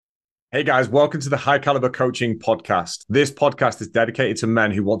Hey guys, welcome to the High Calibre Coaching Podcast. This podcast is dedicated to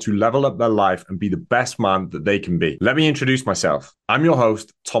men who want to level up their life and be the best man that they can be. Let me introduce myself. I'm your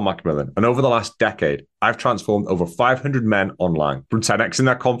host, Tom Macmillan, and over the last decade, I've transformed over 500 men online from 10xing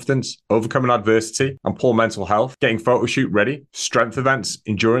their confidence, overcoming adversity and poor mental health, getting photo shoot ready, strength events,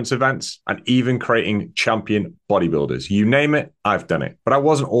 endurance events, and even creating champion bodybuilders. You name it, I've done it. But I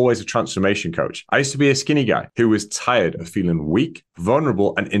wasn't always a transformation coach. I used to be a skinny guy who was tired of feeling weak,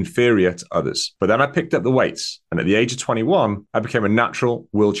 vulnerable, and inferior to others. But then I picked up the weights, and at the age of 21, I became a natural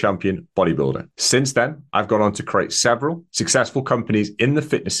world champion bodybuilder. Since then, I've gone on to create several successful companies in the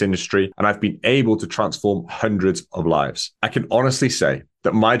fitness industry, and I've been able to transform hundreds of lives. I can honestly say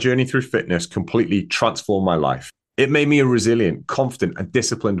that my journey through fitness completely transformed my life. It made me a resilient, confident, and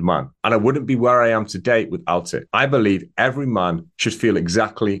disciplined man, and I wouldn't be where I am today without it. I believe every man should feel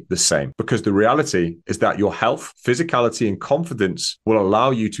exactly the same, because the reality is that your health, physicality, and confidence will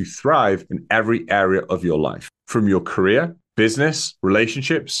allow you to thrive in every area of your life, from your career, business,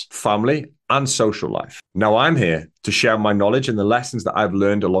 relationships, family, and social life. Now, I'm here to share my knowledge and the lessons that I've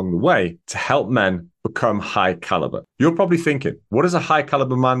learned along the way to help men become high caliber. You're probably thinking, what does a high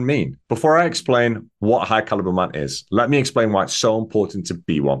caliber man mean? Before I explain what a high caliber man is, let me explain why it's so important to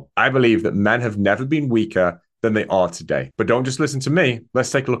be one. I believe that men have never been weaker than they are today. But don't just listen to me.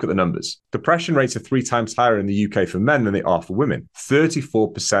 Let's take a look at the numbers. Depression rates are 3 times higher in the UK for men than they are for women.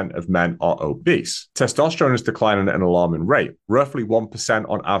 34% of men are obese. Testosterone is declining at an alarming rate, roughly 1%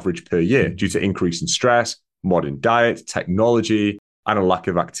 on average per year, due to increase in stress, modern diet, technology, and a lack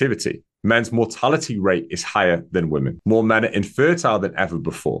of activity. Men's mortality rate is higher than women. More men are infertile than ever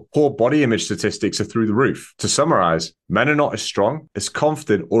before. Poor body image statistics are through the roof. To summarize, men are not as strong, as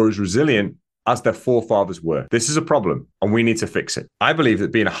confident, or as resilient as their forefathers were. This is a problem, and we need to fix it. I believe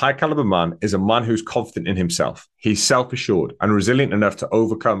that being a high caliber man is a man who's confident in himself. He's self-assured and resilient enough to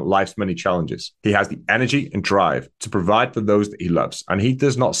overcome life's many challenges. He has the energy and drive to provide for those that he loves, and he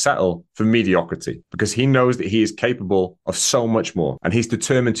does not settle for mediocrity because he knows that he is capable of so much more, and he's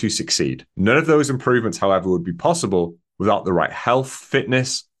determined to succeed. None of those improvements, however, would be possible without the right health,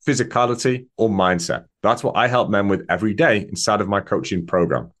 fitness, physicality, or mindset. That's what I help men with every day inside of my coaching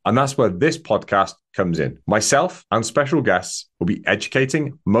program. And that's where this podcast comes in. Myself and special guests will be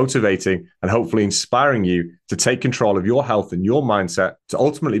educating, motivating, and hopefully inspiring you to take control of your health and your mindset to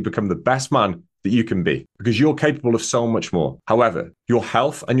ultimately become the best man that you can be, because you're capable of so much more. However, your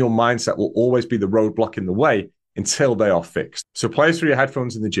health and your mindset will always be the roadblock in the way until they are fixed. So play us through your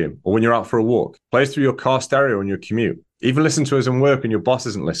headphones in the gym or when you're out for a walk. Play us through your car stereo on your commute. Even listen to us in work when your boss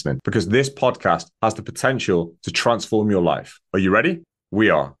isn't listening, because this podcast has the potential to transform your life. Are you ready? We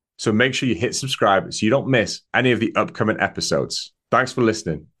are. So make sure you hit subscribe so you don't miss any of the upcoming episodes. Thanks for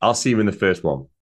listening. I'll see you in the first one.